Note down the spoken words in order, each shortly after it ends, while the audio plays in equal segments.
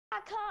I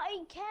can't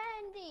eat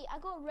candy. I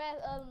got rare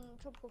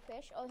tropical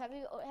fish. Oh, have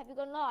you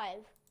gone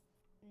live?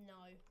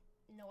 No.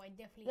 No, I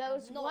definitely There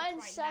was not one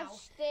right such now.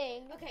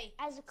 thing. Okay,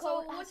 as a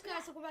so what's going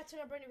to talk about in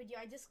a brand new video?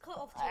 I just cut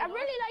off I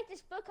really like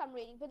this book I'm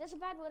reading, but there's a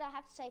bad word I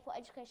have to say for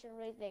education and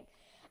reading.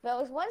 There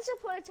was once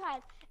upon a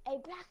time a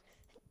black...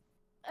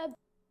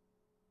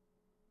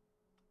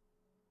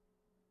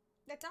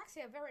 That's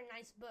actually a very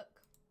nice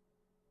book.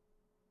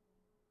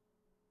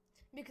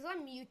 Because I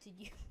muted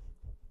you.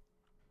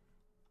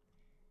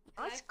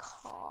 Nice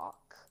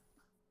cock.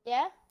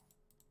 Yeah?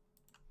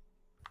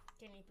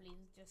 Can you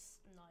please just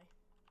no?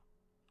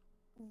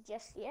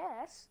 Yes,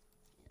 yes.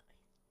 No.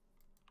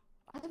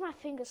 Why do my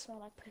fingers smell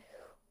like poo?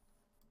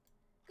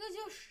 Because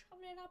you're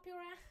shoving it up your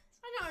ass.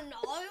 I don't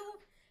know. How am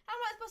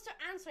I supposed to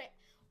answer it?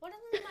 Why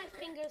doesn't my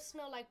fingers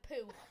smell like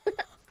poo?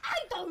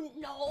 I don't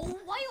know.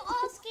 Why are you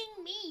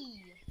asking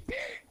me?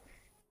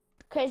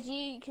 Cause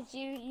you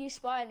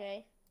spy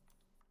me.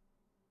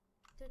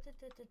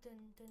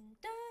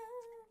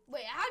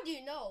 Wait, how do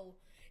you know?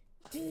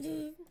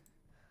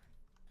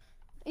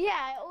 Yeah,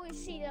 I always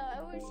see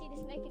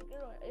this naked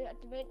girl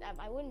at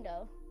my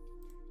window.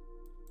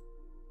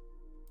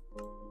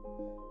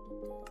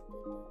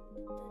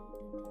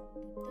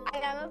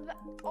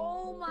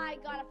 Oh my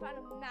god, I found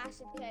a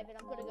massive cave and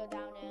I'm gonna go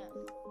down it.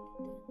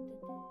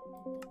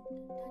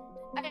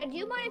 Do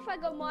you mind if I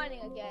go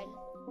mining again?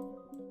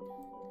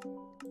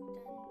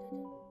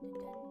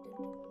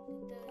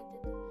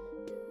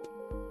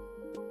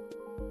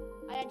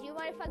 Do you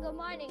mind if I go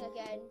mining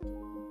again?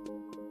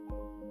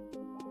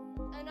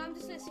 And I'm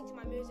just listening to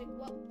my music.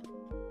 What?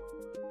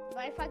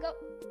 Mind if I go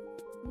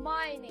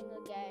mining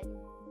again?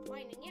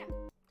 Mining, yeah.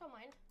 Don't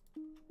mind.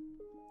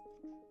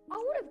 I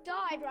would have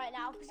died right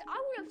now because I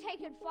would have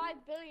taken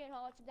 5 billion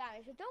hearts of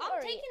damage. But don't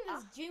worry. I'm taking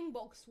this June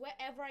box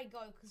wherever I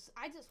go because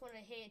I just want to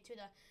hear it to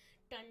the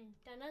dun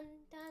dun dun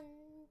dun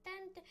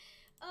dun. dun.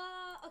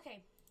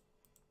 Okay.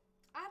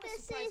 I have a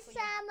surprise for you. This is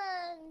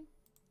salmon.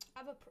 I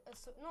have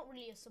not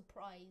really a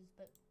surprise,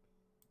 but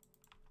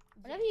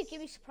whenever you give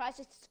me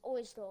surprises, it's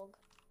always dog.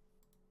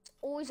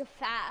 It's always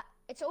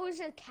it's always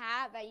a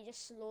cat that you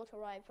just slaughter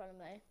right in front of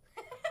me.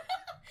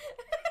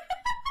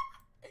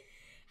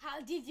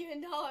 How did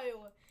you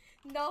know?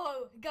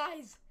 No,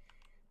 guys,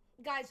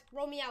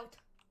 roll me out.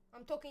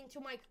 I'm talking to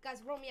Mike.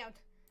 Guys, roll me out.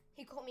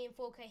 He caught me in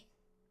 4K.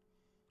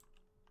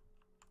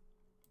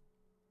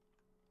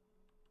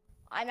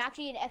 I'm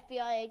actually an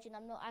FBI agent.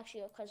 I'm not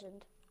actually your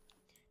cousin.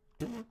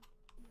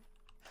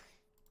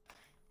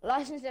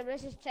 License and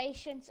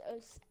registrations.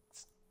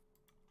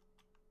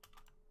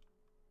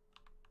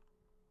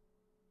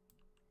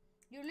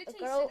 You literally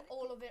said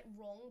all of it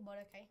wrong, but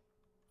okay.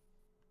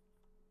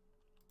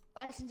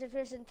 License and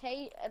registration,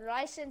 please.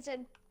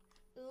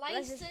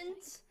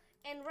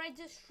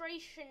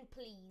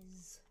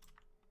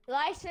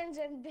 License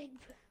and big,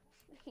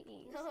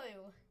 please. No,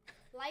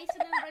 license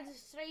and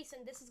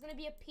registration. This is gonna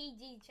be a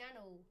PG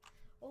channel.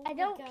 Oh I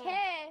don't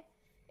care.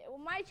 Well,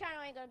 my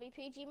channel ain't gonna be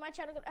PG. My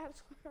channel gonna have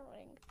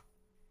swearing.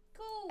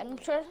 Cool. I'm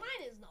sure.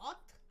 Mine is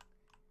not.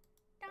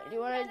 Do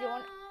you wanna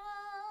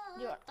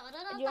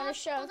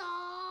show?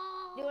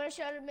 Do you wanna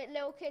show the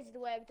little kids the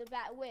way with the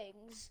bat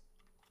wings?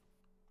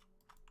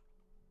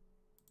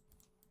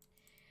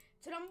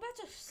 So I'm about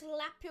to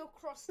slap you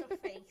across the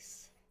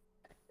face.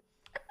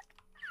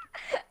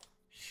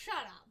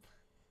 Shut up.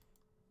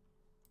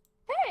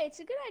 Hey, it's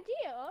a good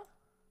idea.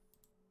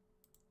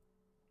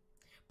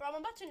 But I'm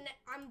about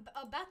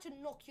to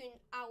knock you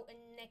out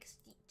in next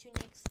year.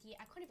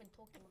 I can't even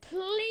talk anymore.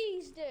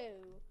 Please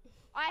do.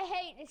 I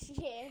hate this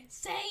year.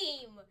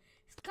 Same.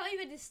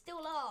 COVID is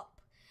still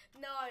up.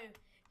 No.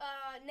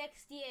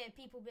 Next year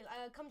people will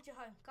come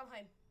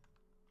home.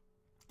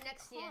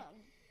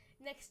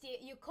 Next year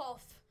you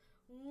cough.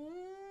 FBI.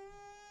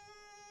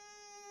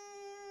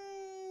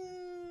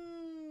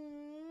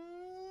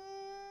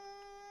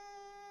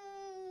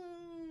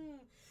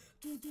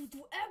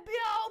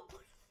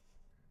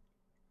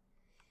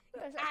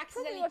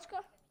 Accidentally.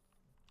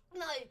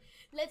 No,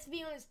 let's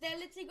be honest. They're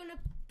literally gonna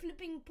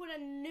flipping put a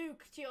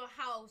nuke to your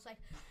house, like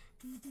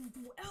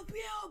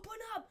LPL,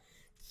 open up.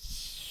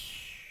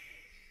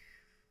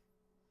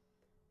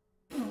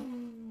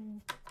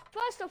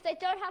 First off, they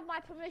don't have my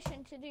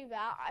permission to do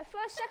that.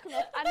 Second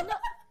off, I'm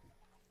not.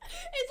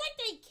 It's like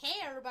they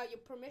care about your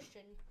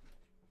permission.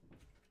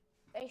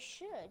 They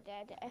should.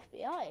 They're the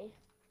FBI.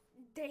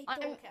 They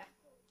don't care.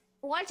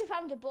 Once if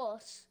I'm the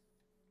boss,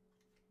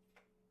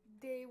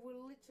 they will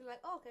literally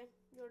like, oh, okay,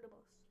 you're the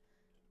boss.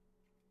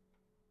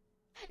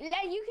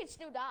 Then you can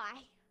still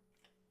die.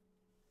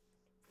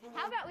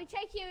 How about we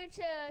take you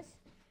to?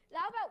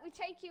 How about we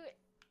take you?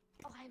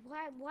 Oh,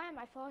 why am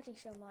I farting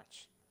so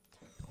much?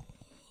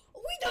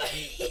 We don't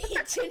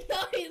need to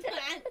know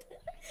that.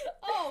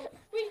 Oh,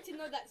 we need to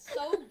know that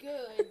so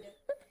good.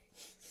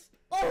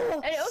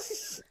 Oh.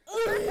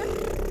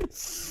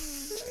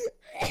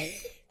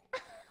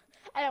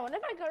 I don't know,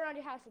 whenever I go around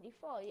your house and you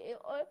fall,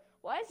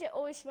 why does it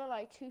always smell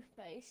like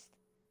toothpaste?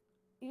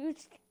 You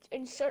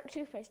insert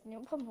toothpaste in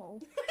your bumhole.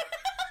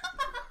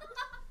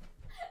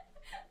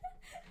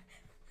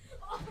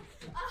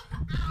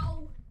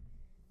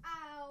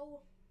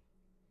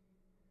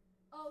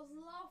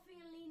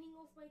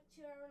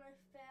 chair and I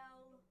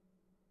fell.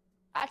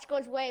 That's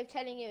God's way of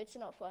telling you it's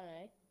not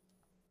funny.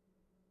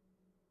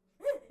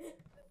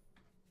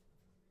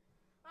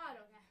 I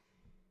don't care.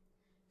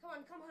 Come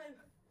on, come home.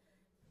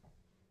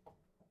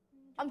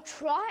 I'm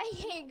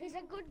trying because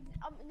I could.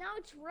 Now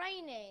it's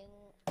raining.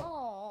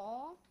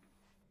 Aww.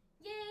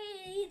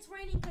 Yay! It's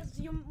raining because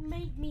you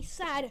made me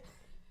sad.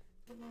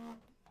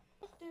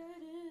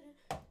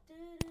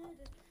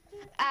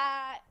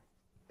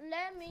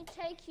 Let me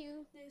take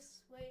you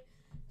This way.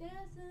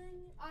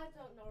 I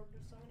don't know the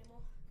song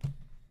anymore.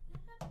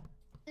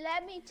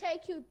 Let me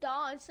take you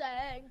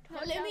dancing. Now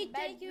let me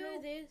take you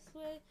this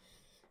way.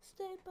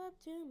 Step up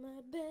to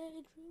my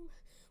bedroom.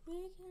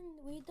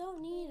 We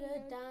don't need a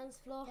dance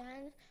floor.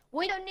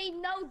 We don't need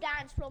no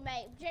dance floor,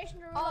 mate. Jason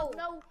Derulo, Oh.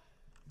 no.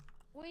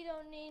 We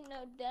don't need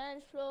no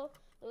dance floor.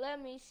 Let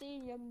me see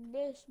your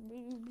best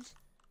moves.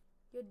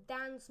 Your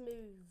dance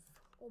move.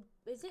 Or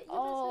is it your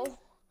Oh, best move?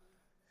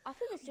 I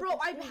think it's your Bro,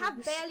 best I have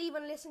moves. barely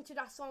even listened to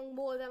that song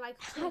more than like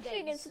 2 I days.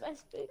 think it's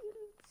best moves.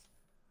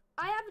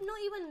 I have not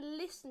even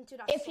listened to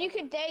that If song. you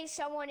could date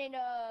someone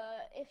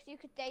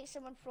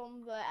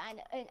from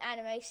an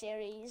anime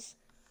series,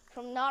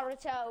 from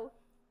Naruto,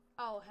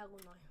 Oh hell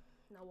no,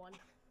 no one.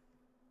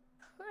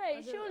 hey,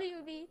 I don't surely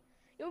you'll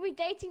be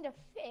dating the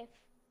fifth.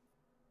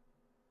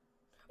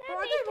 Bro, I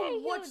don't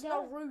even watch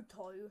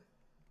Naruto.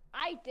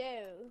 I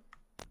do.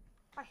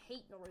 I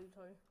hate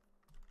Naruto.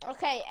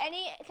 Okay,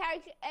 any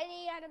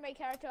anime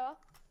character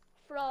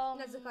from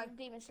Nezuko.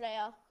 Demon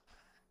Slayer.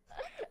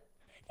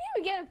 Didn't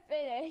even get a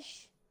finish.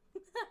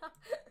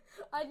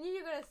 I knew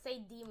you were gonna say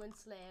Demon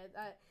Slayer.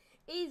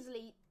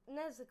 Easily,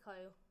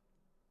 Nezuko.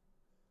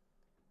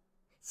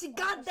 She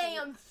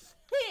goddamn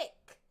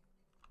thick.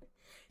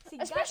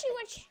 Especially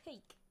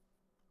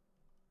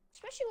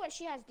when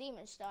she has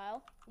demon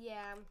style.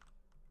 Yeah.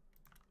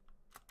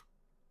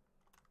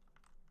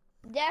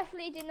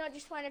 Definitely did not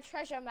just find a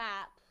treasure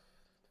map.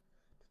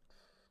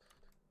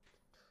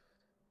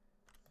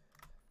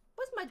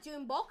 Where's my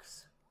June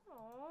box?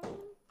 Oh, I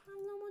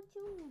have no more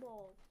June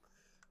box.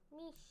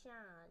 Me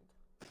sad.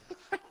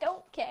 I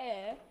don't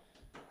care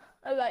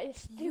about your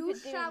stupid You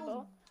demon shall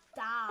ball.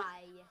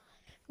 die.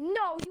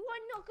 No, you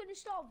are not going to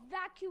start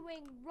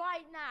vacuuming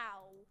right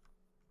now.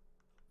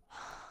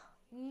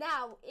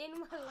 Now, in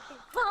my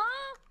life.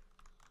 Huh?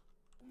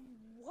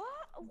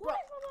 What? What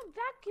if I'm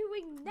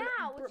vacuuming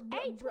now? It's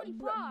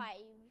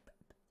 8:25.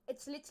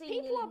 It's literally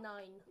People nearly are-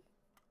 9.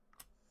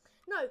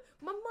 No,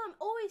 my mum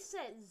always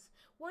says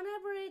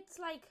whenever it's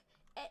like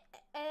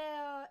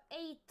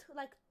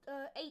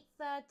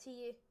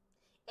 8:30,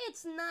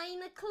 it's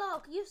 9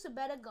 o'clock. You should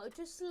better go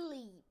to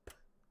sleep.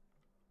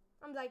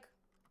 I'm like,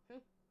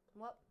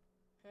 what?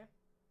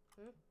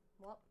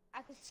 What?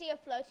 I can see a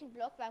floating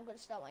block that I'm going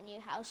to start my new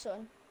house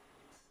on.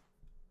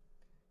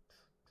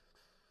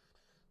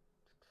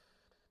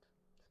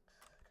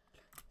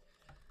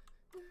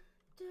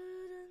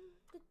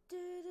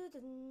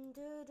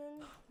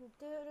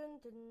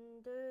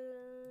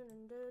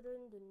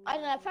 I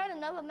don't know, I found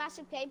another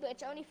massive cave, but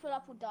it's only filled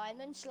up with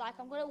diamonds. Like,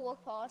 I'm going to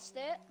walk past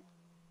it.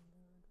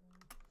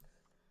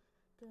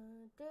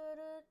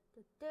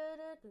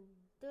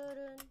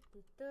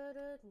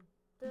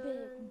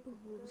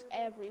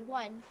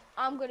 Everyone,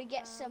 I'm going to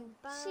get some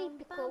sea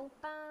pickle.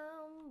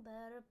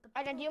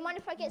 I don't, do you mind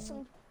if I get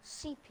some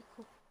sea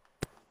pickle?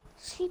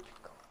 Sea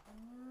pickle.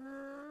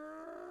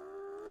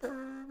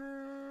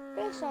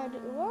 Yes, I do.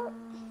 What?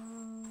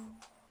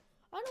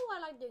 I know why I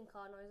like doing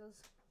car noises.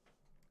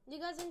 You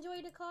guys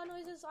enjoy the car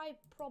noises? I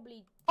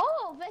probably...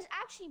 Oh, there's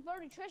actually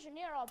buried treasure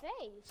near our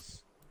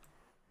base.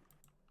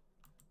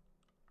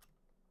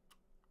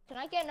 Can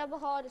I get another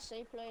hard to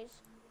say, please?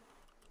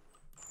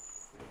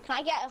 Can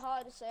I get a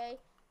hard to say?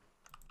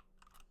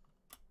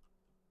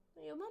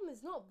 Your mum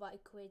is not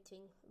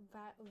vacuating.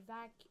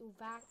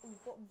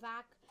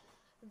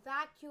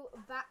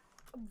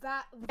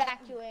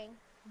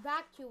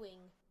 Vacuuming.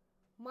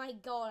 My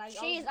God,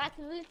 I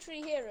can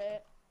literally hear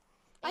it.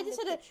 I just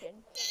said kitchen.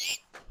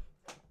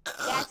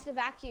 Yeah, it's the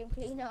vacuum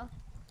cleaner.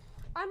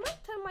 I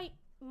might turn my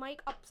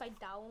mic upside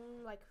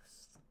down, like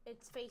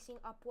it's facing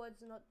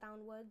upwards, not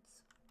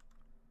downwards.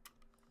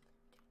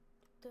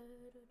 Who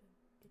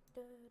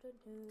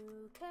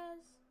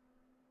cares?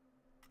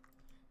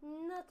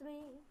 Not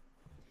me.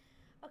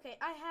 Okay,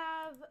 I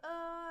have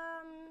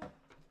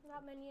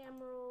not many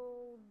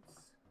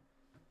emeralds.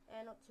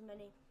 Not too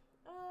many.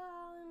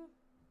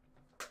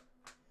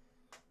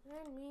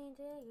 Let me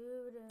take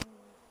you down.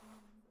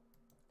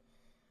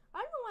 I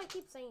don't know why I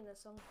keep saying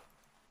this song.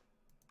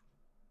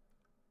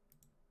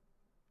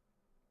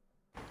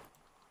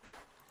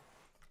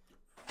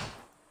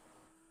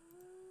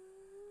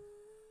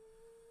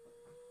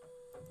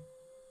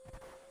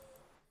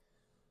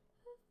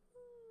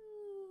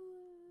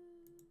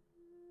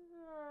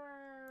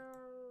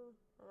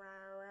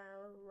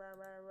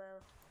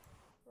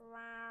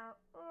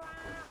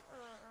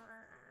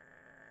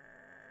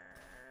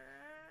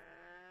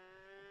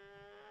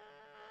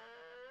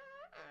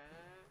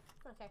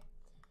 Okay.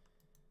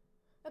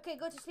 Okay,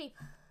 go to sleep.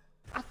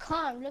 I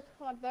can't. I'm looking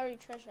for my buried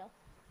treasure.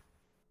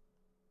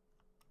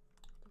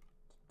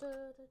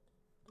 Where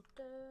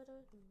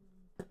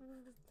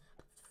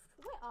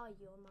are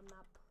you on my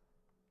map?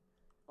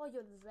 Oh,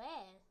 you're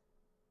there.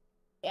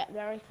 Yeah,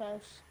 very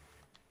close.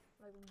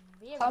 Like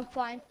very.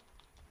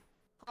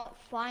 Can't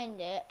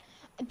find it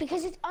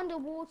because it's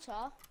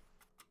underwater.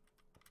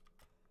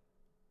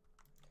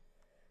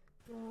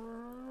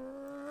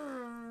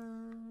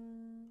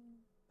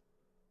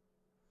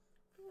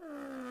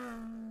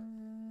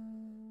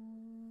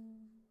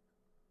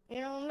 You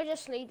know, let me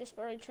just leave this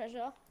buried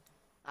treasure.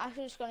 I'm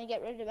actually just gonna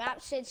get rid of the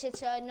map since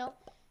it's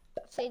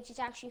since it's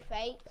actually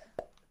fake.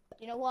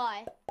 You know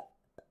why?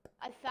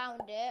 I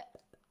found it,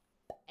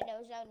 and there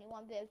was only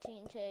one bit of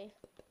TNT.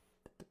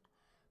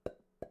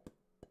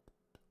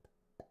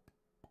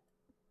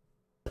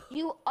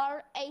 You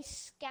are a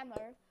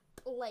scammer.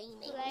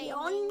 Flaming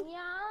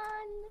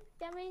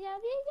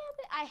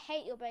I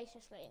hate your base,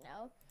 just let you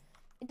know.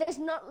 It does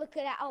not look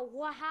at all.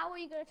 Well, how are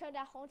you going to turn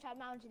that haunted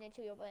mountain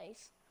into your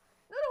base?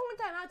 No, the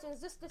haunted mountain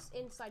is just this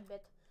inside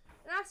bit.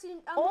 And actually,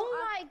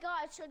 my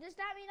god, so does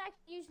that mean I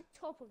can use the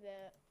top of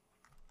it?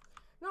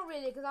 Not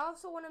really, because I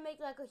also want to make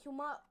like a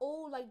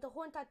like the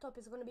haunted top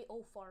is going to be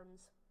all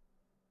farms.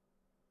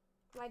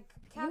 Like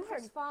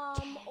Cactus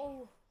Farm,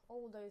 all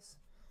those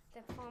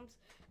farms.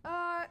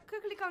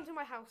 Quickly come to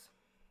my house.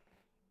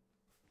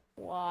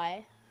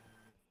 Why?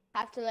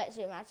 Have to let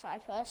zoom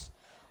outside first.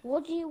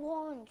 What do you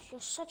want? You're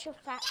such a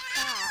fat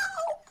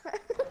cat.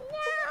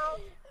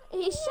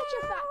 He's such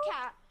a fat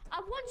cat. I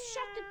once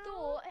shut the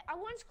door. I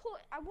once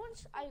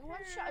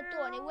shut a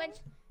door and it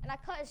went and I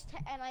cut his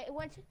and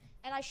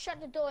I shut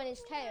the door in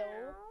his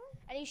tail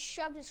and he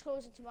shoved his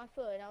claws into my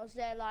foot and I was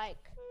there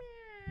like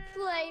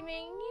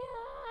flaming.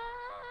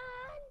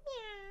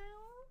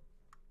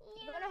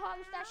 You gonna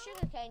harvest that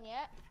sugarcane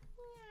yet?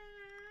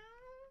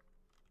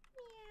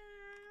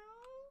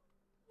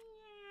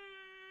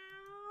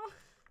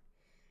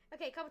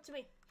 Okay, come to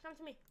me. Come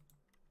to me.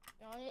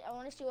 I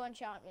want to see what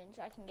enchantments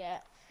I can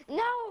get.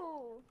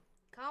 No!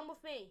 Come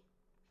with me.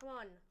 Come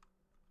on.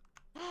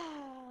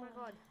 Oh my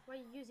god. Why are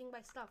you using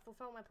my stuff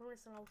without my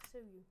permission? I'll sue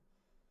you.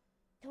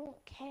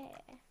 Don't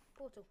care.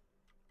 Portal.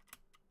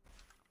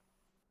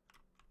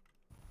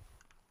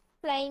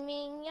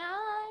 Flaming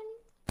yarn.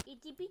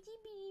 Itty bitty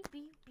bee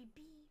bee bee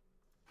bee.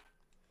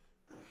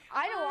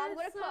 I know I'm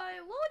gonna put.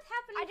 What would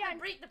happen if I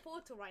break the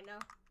portal right now?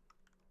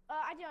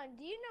 I don't.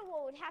 Do you know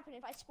what would happen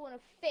if I spawn a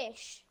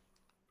fish?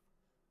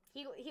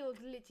 He would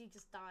literally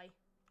just die.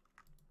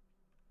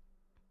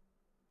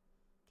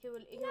 He will.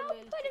 Put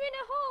him in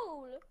a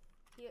hole.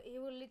 He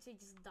will literally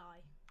just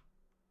die.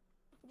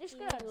 I'm just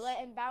gonna let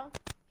him bounce.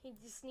 He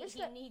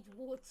needs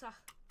water.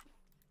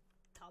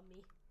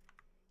 Tommy.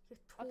 You're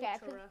torturer.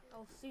 torturer.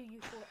 I'll sue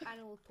you for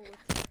animal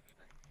torture.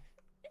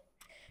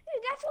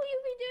 That's what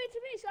you've been doing to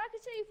me, so I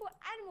can sue you for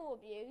animal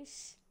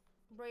abuse.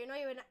 Bro, you know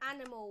you're an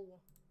animal.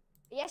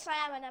 Yes, I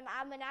am, and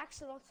I'm an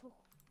axolotl.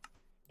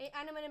 That's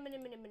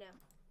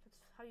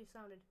how you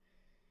sounded.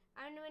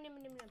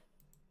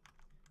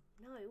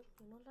 No, you're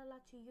not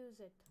allowed to use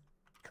it.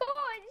 Come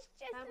on, it's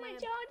just an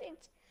enchanting.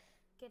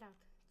 Get out.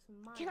 It's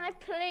mine. Can I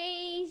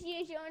please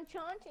use your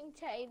enchanting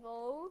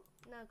table?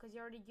 No, because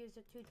you already used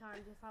it 2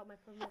 times without my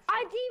permission.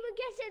 I didn't even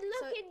get to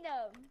look in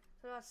them.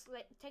 So that's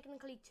like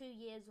technically 2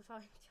 years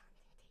without enchanting table.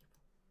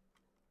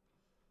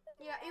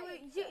 Yeah,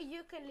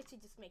 you can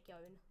literally just make your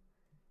own.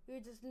 You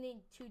just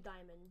need 2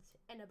 diamonds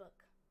and a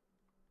book.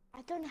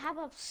 I don't have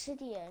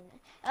obsidian.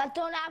 I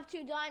don't have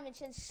 2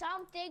 diamonds and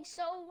something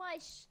stole my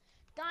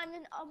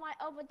diamond on my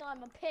other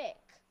diamond pick.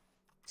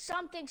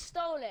 Something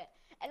stole it.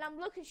 And I'm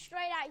looking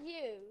straight at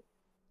you.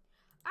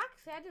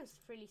 Actually, I didn't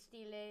really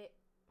steal it.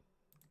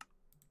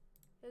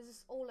 It was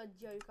just all a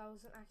joke. I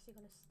wasn't actually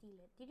going to steal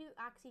it. Did you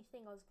actually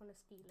think I was going to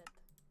steal it?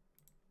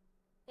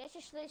 Let's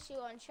just list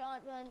your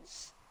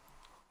enchantments.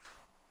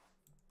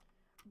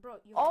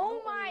 Bro, you're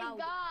oh my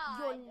god!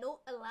 You're not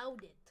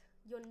allowed it.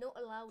 You're not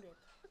allowed it.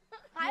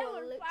 I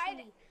will fight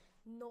it.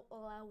 Not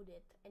allowed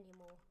it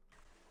anymore.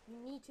 You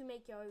need to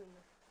make your own.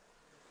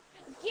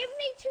 Give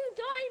me 2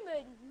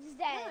 diamonds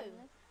then.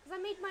 No, because I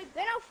made my.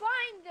 Then I'll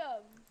find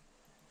them.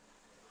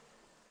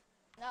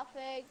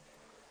 Nothing.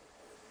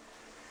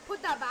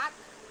 Put that back.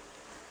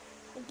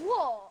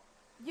 What?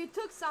 You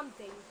took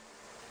something.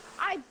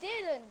 I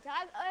didn't.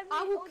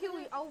 I will kill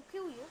you. I will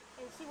kill you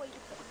and see what you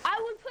took. I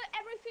will put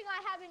everything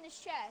I have in this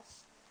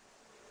chest.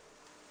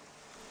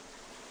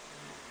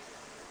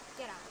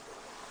 Get out.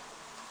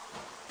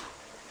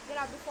 Get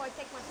out before I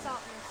take my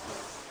salt.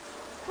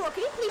 Bro,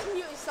 can you please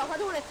mute yourself? I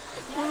don't want to.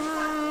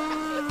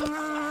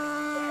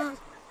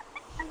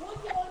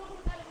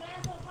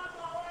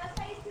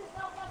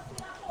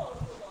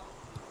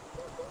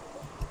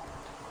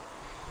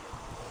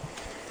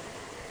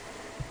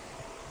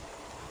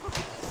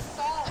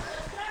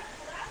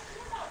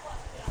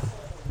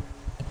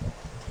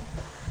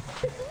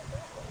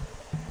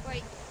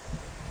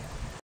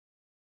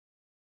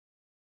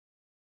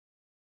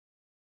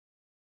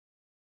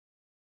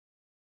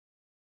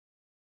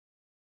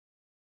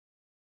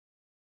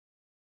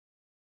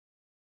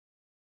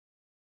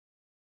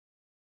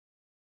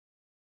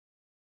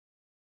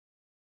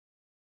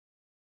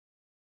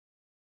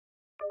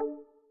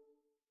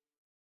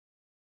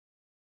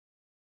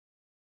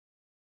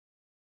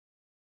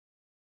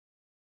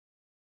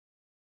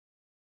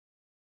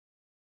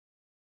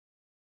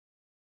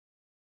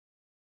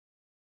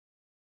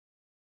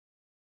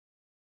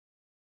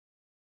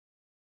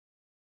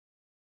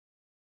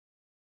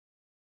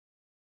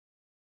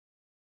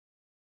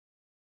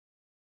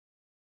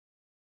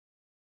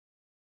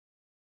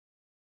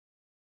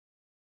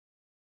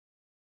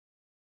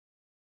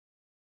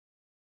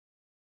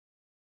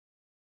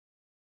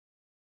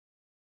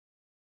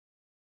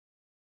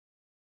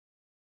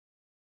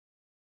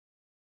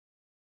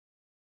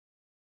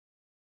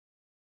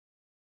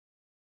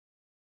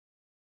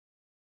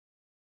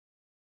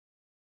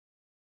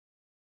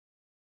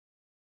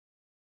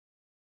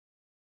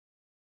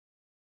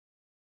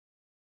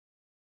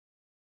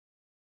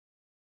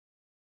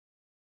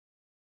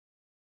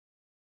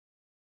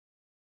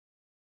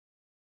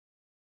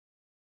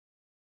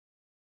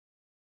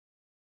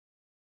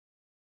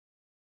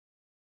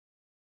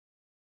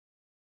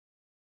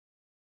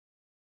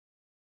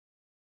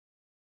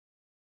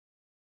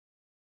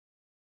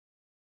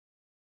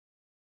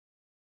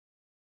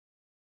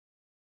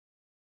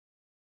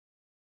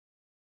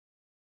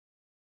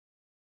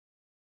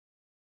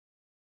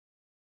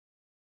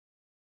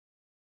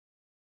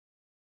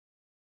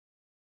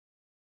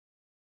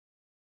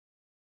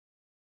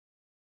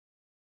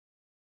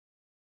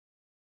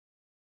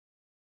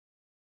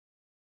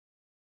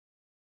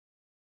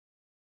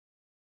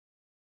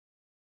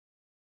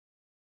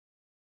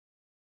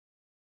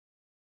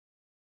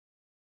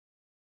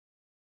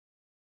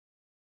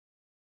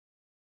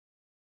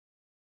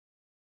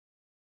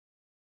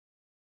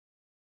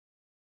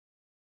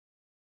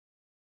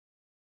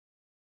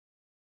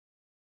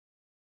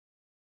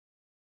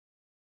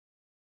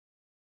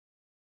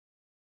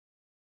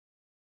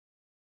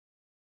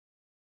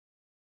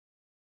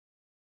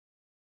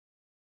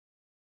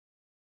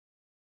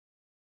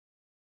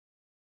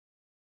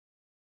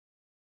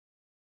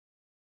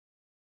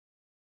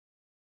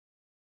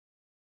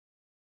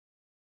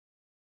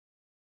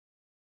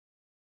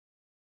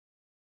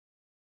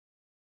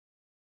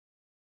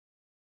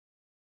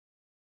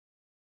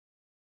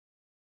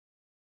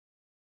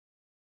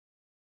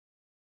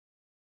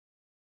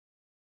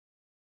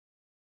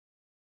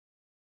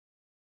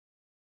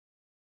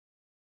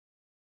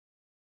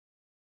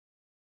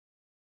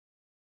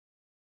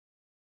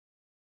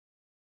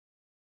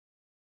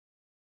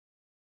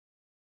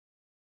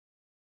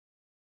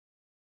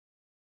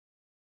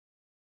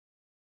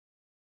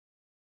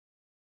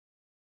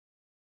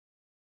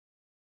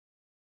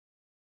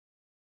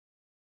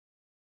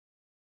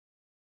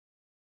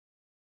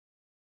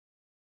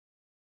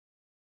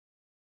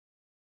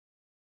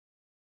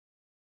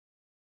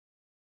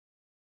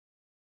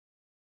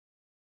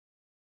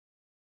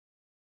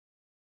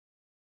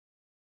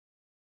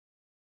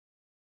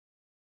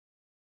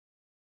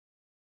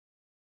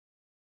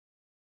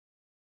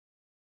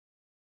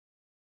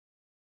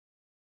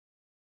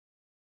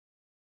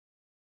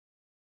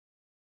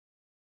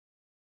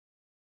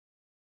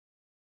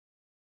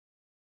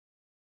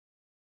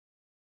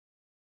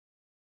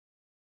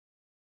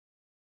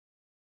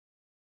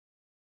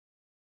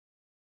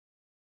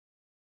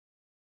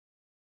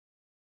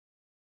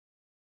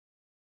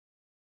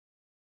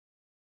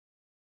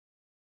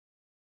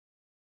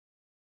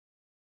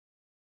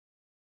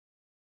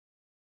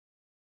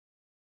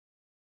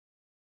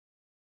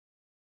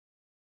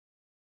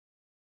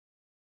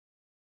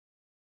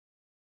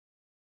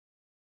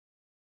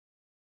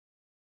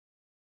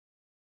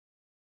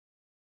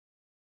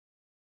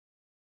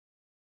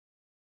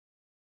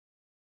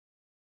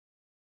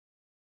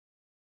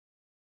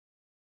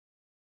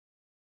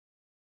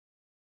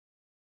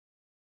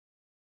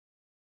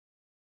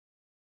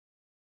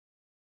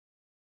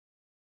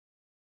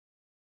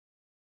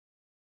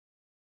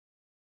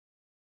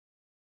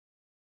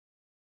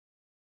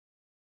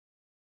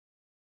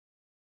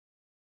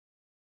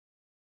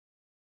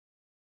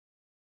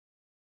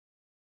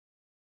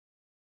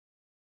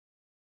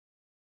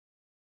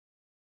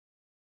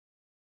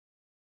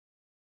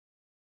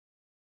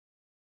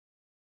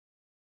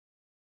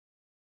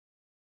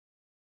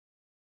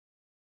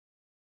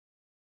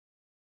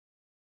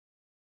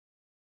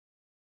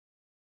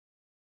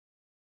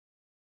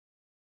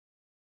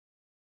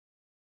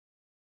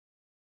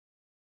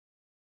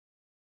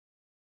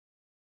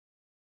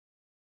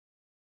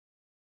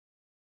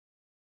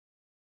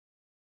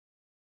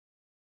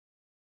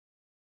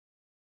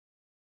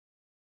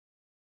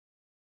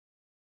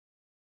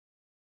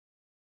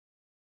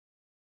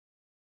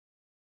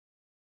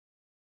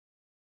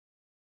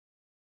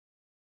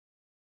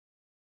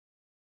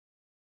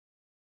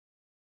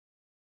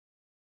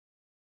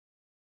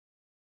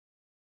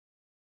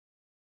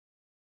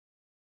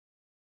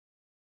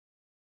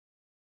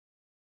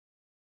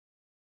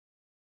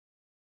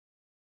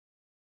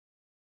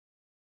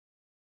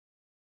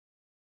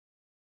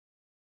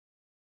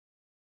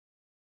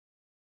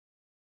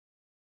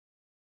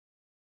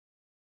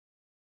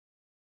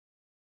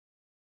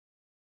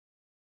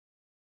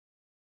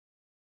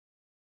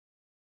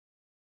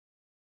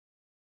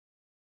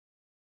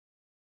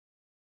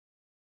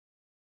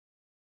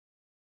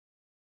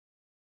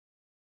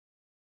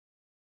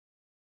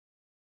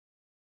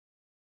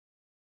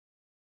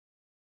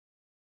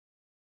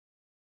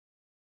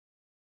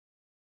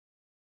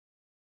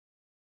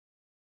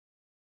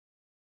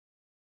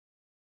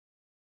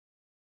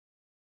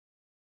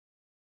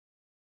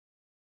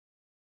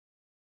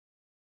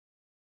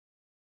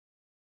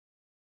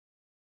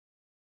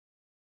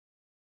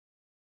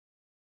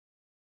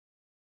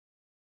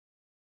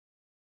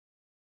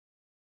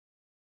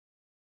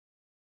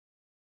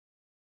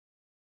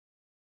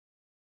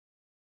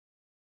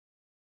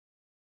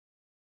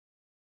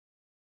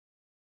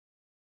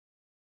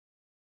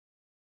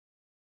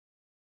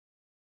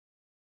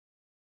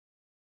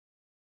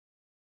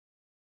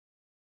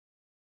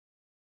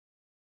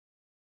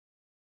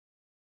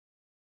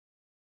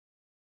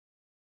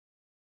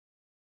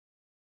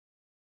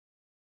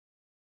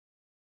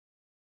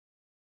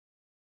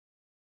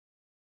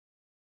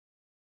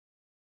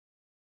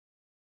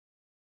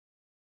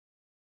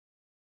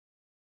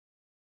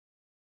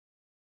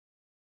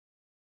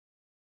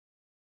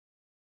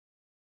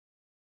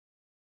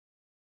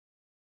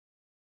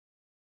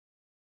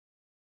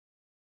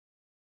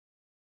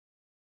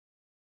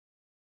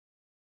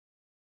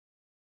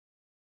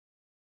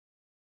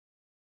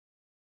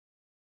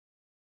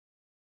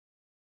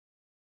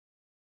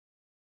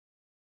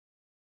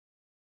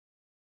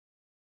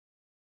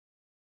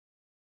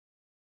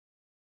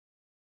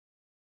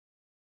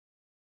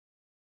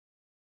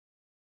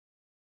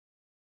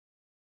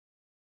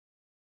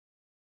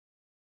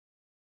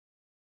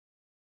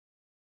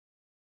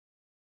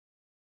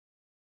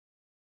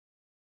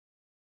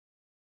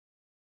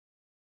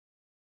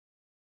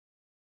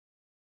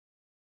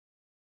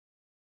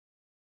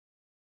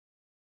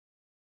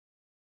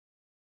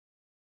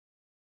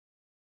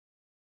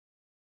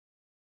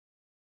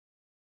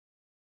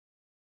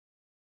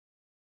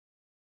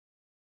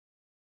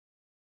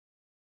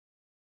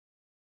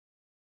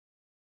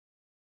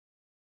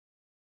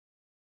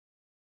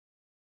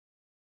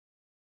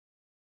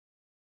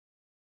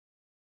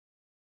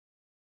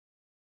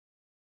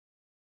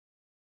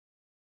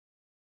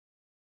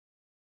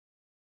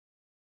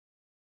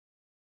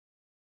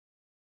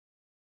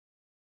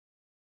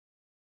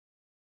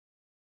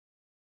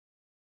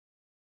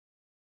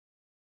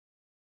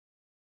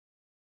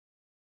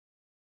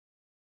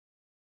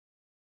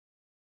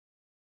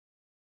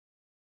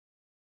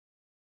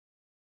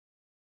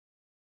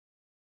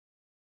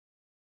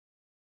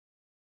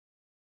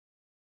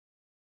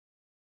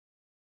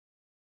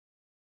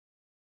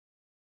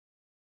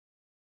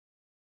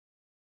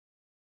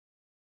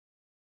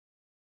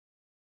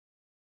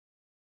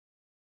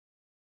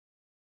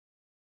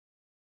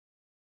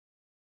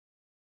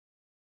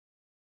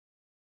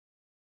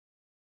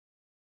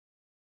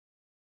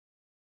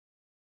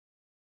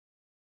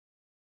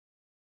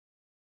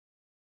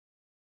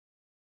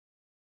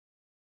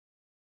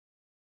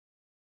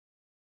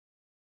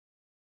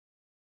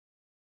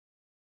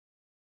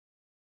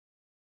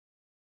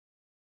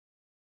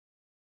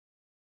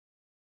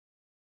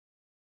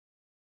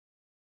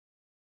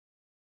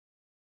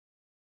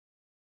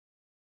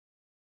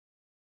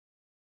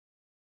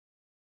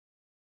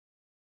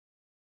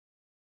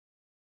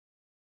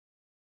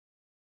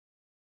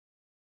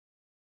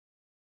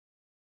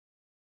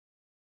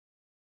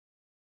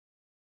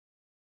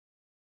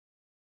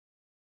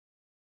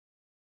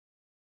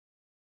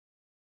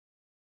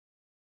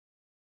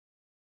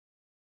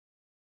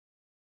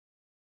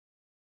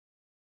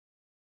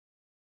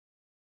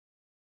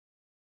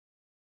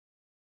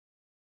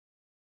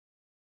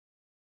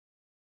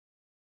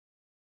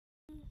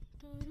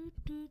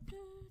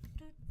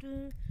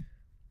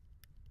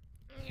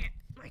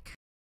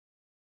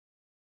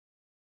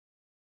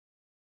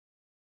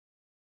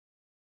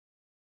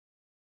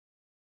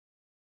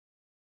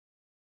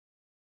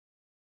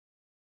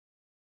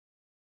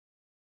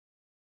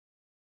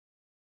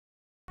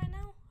 Right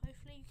now,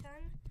 hopefully you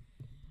can.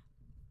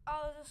 I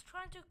was just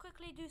trying to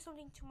quickly do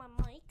something to my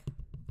mic,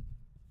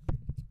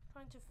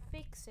 trying to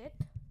fix it,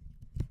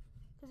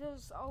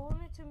 because I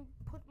wanted to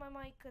put my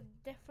mic a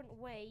different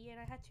way, and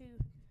I had to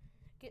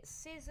get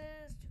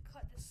scissors to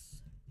cut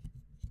this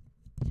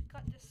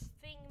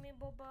thingy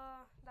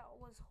bobber that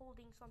was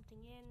holding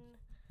something in.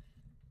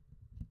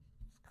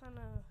 It's kind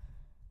of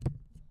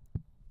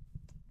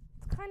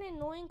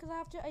annoying because I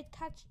have to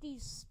attach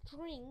these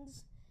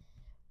strings,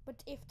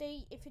 but if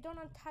you don't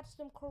attach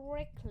them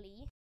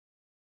correctly,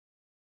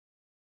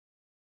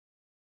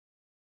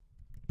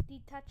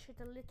 detach it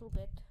a little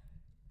bit,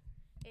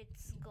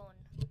 it's gone.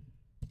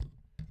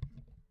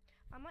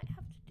 I might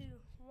have to do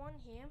one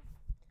here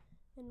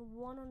and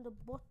one on the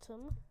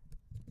bottom,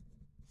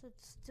 so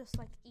it's just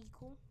like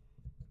equal.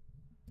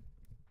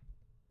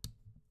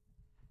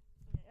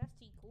 Yeah,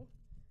 that's equal.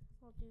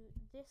 I'll do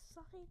this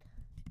side,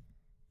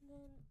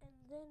 and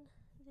then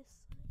this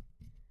side.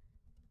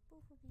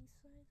 Both of these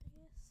sides, I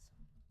guess.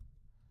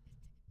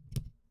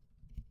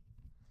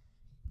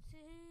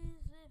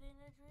 She's living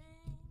her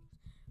dreams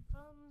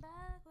from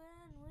back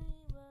when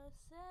we were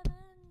 17.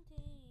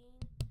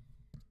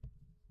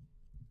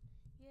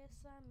 Yes,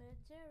 I met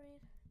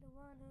Jared, the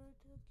one who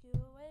took you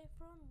away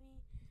from me.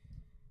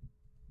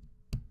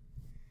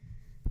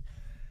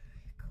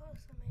 Of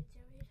course I met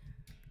Jared,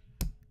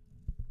 the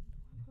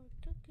one who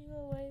took you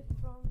away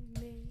from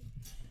me.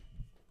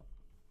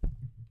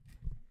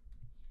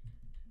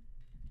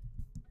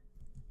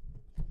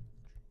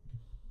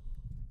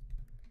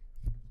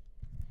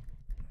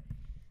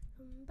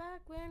 From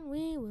back when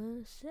we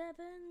were 17.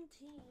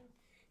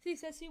 She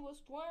says she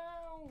was 12.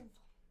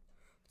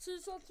 She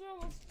said she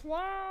was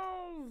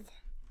 12.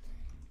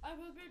 I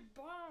will be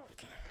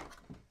back.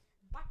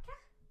 Back?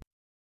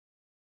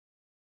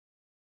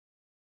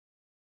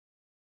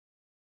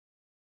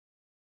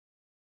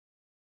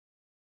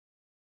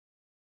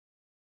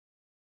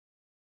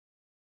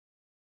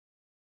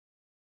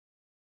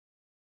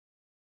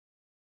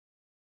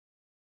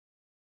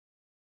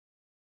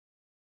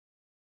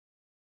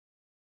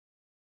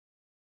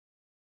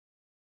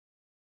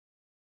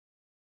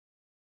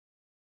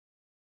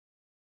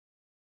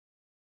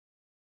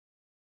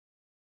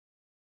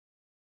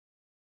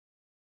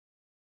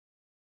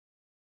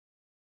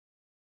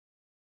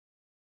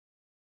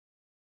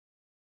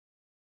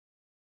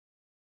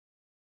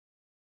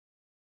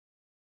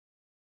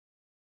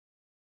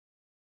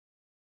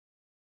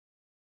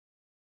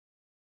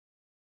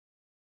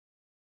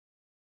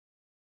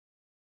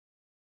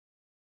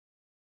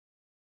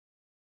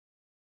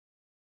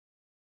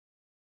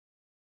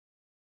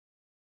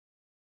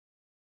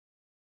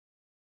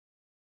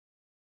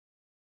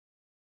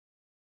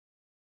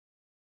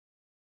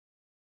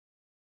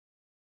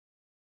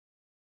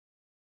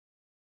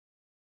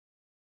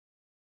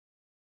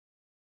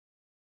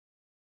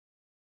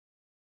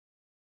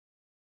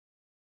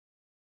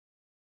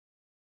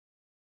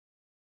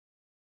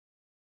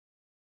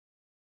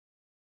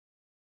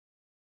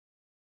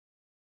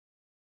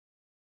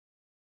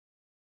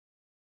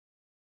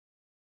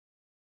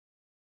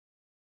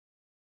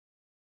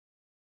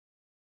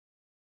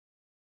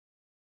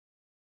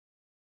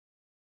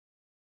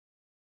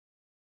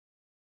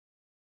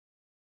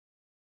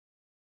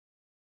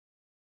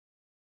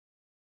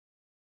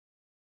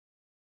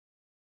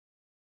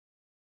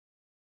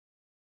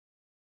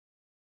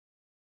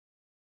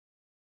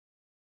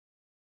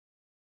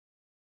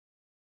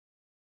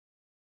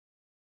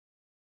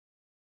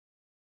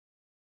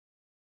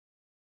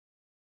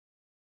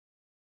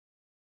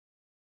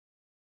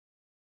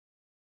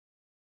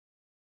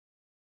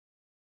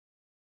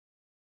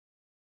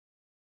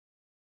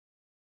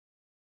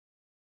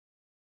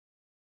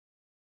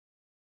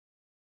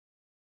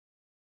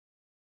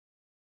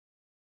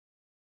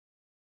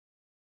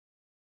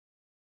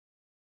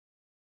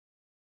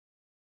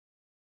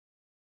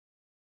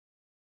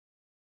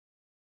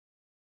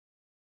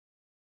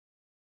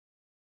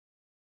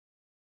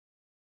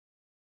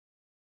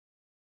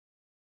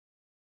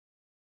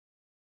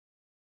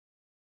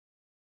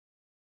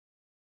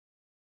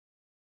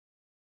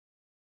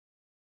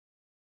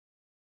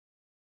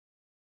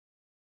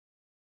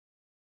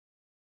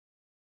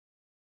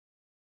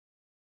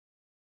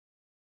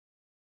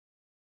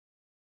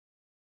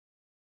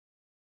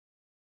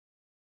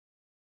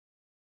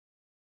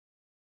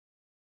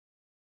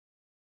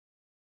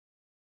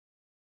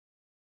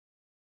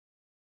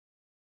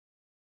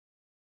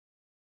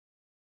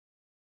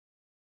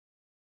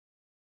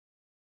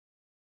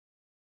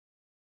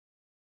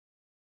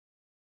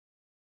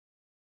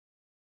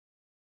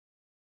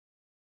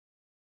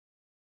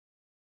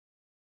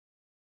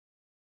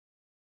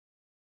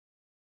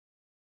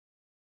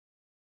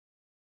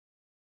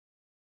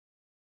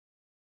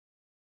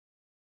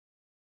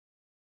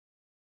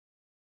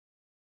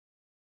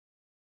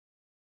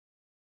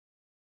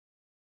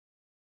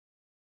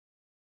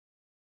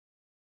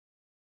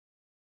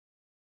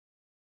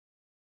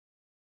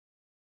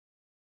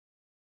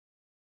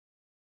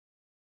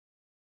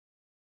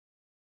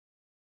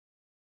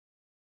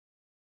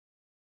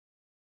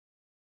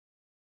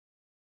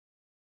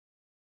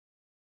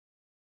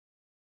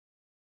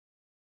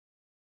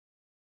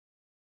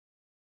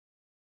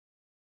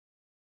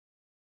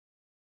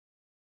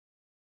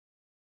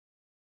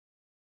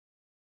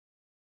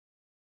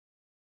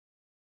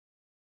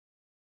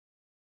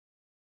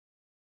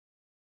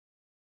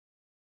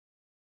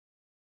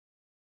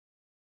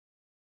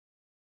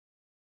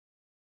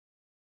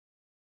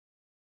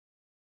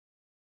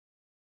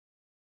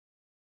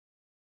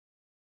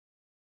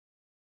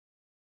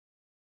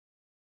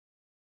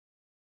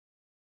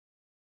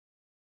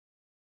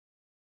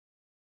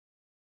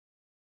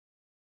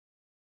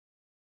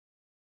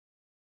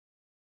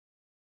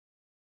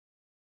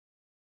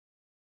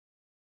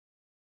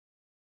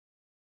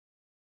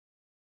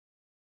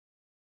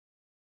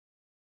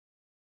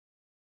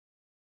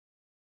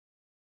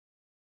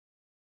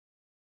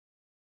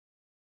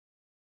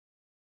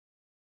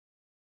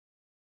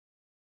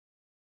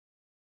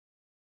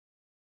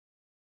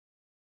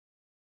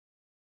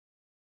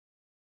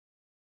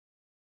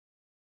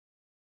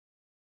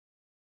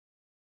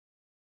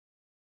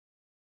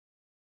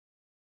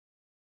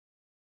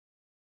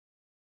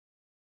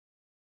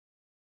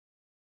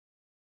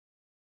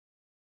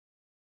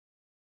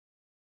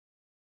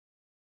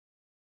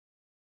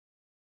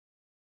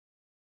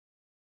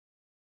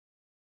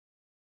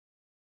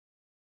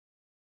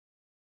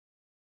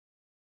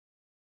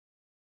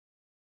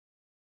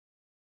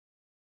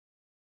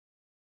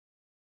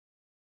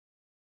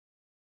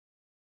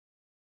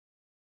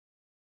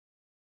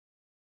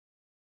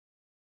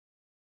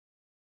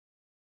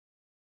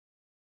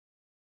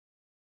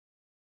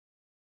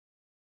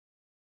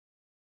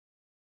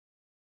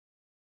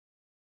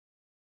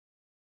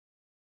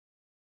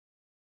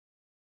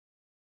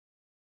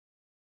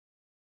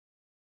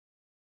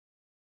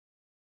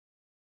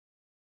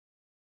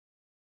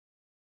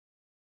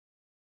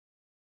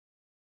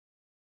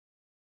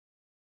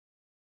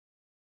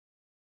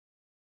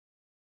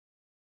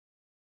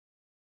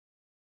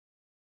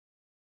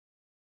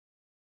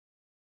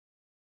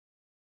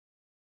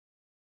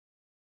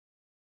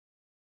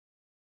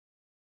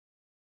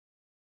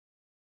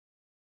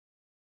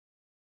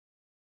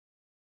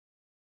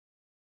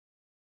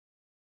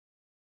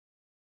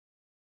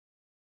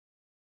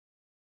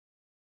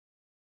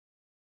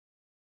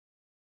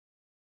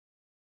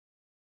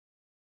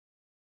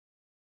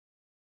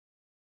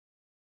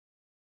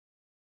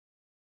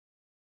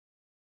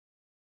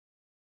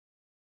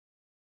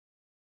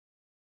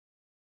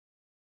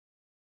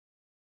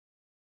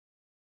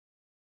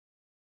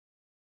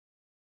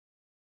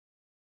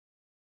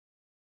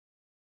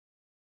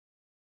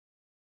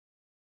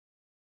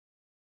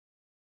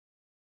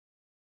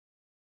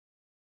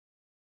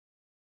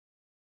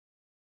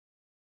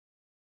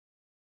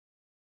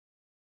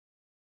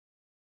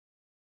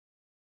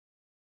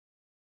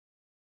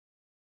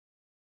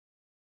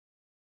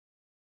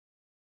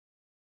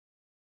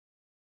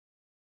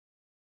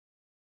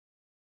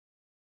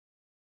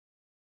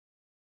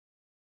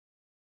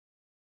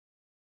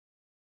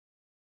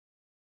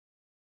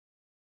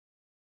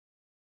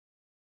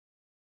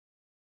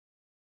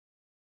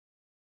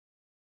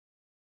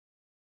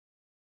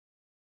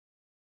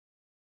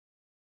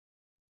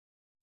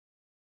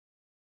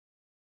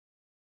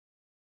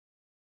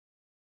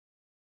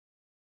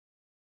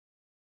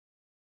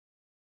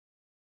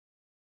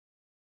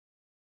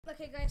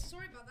 Okay, guys,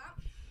 sorry about that.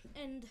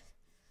 And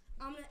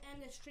I'm gonna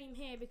end the stream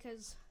here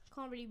because I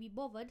can't really be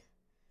bothered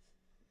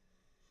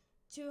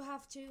to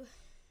have to.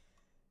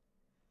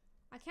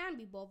 I can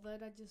be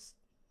bothered.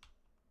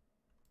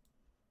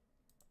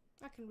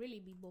 I can really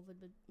be bothered,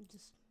 but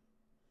just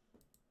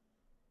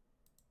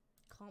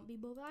can't be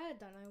bothered. I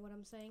don't know what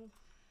I'm saying.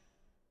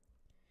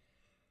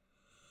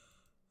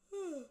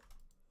 Boom,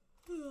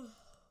 boom,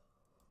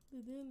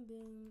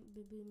 boom,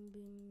 boom,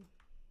 boom.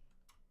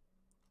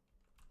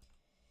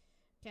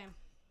 Okay.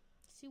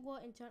 See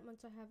what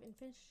enchantments I have.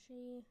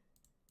 Infinity.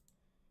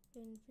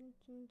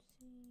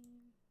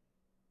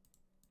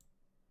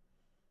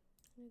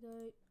 I'm gonna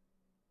go.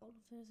 All of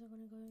those are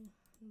gonna go.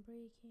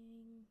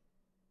 Unbreaking.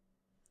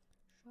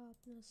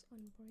 Sharpness,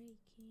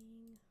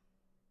 unbreaking.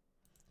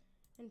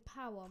 And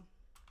power.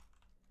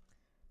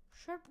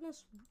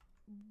 Sharpness.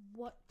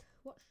 What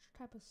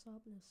type of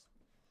sharpness?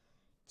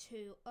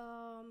 2.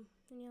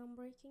 Yeah,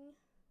 unbreaking.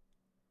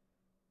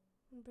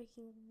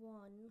 Unbreaking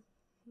 1.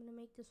 I'm gonna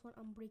make this one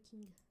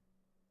unbreaking.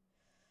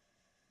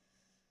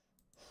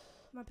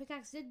 My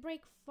pickaxe did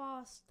break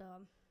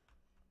faster.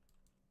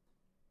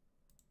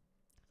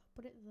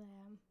 Put it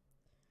there.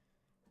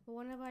 But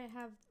whenever I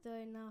have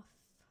enough.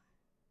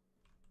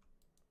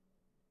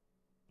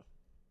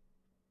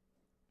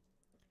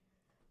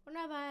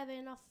 Whenever I have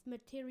enough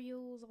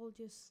materials, I'll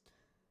just.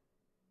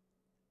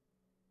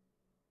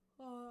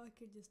 Oh, I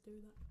could just do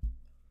that.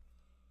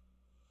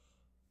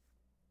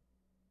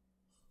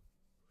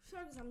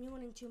 Sorry, because I'm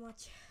yawning too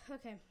much.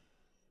 Okay.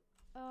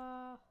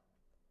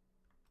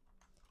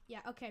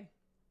 Yeah, okay.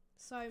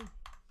 So, I'm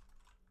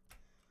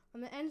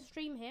gonna end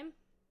stream here.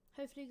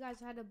 Hopefully you guys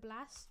had a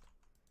blast.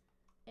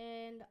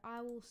 And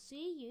I will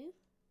see you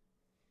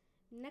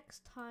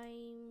next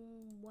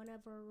time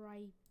whenever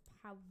I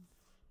have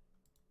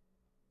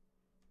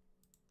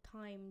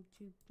time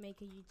to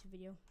make a YouTube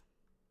video.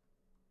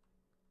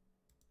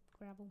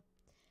 Gravel.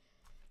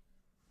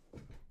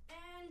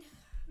 And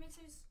make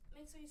sure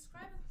you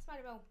subscribe. Smash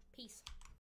the bell. Peace.